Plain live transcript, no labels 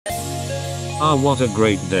Ah, what a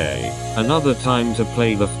great day. Another time to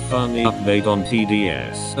play the funny update on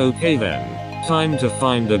TDS. Okay then. Time to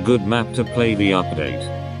find a good map to play the update.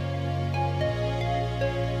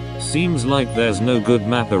 Seems like there's no good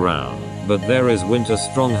map around, but there is Winter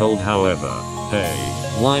Stronghold however. Hey,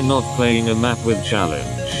 why not playing a map with challenge?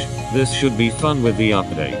 This should be fun with the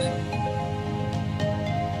update.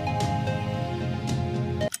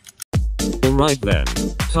 Alright then.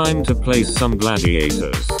 Time to place some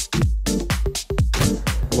gladiators.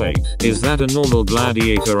 Wait, is that a normal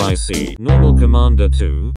gladiator I see? Normal commander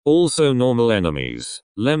too? Also normal enemies.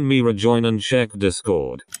 Let me rejoin and check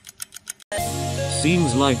Discord.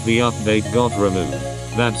 Seems like the update got removed.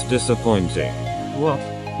 That's disappointing. What?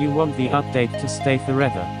 You want the update to stay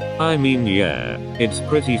forever? I mean yeah, it's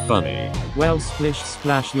pretty funny. Well, splish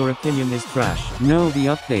splash, your opinion is trash. No, the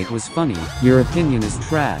update was funny. Your opinion is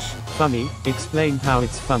trash. Funny? Explain how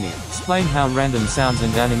it's funny. Explain how random sounds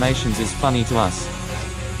and animations is funny to us.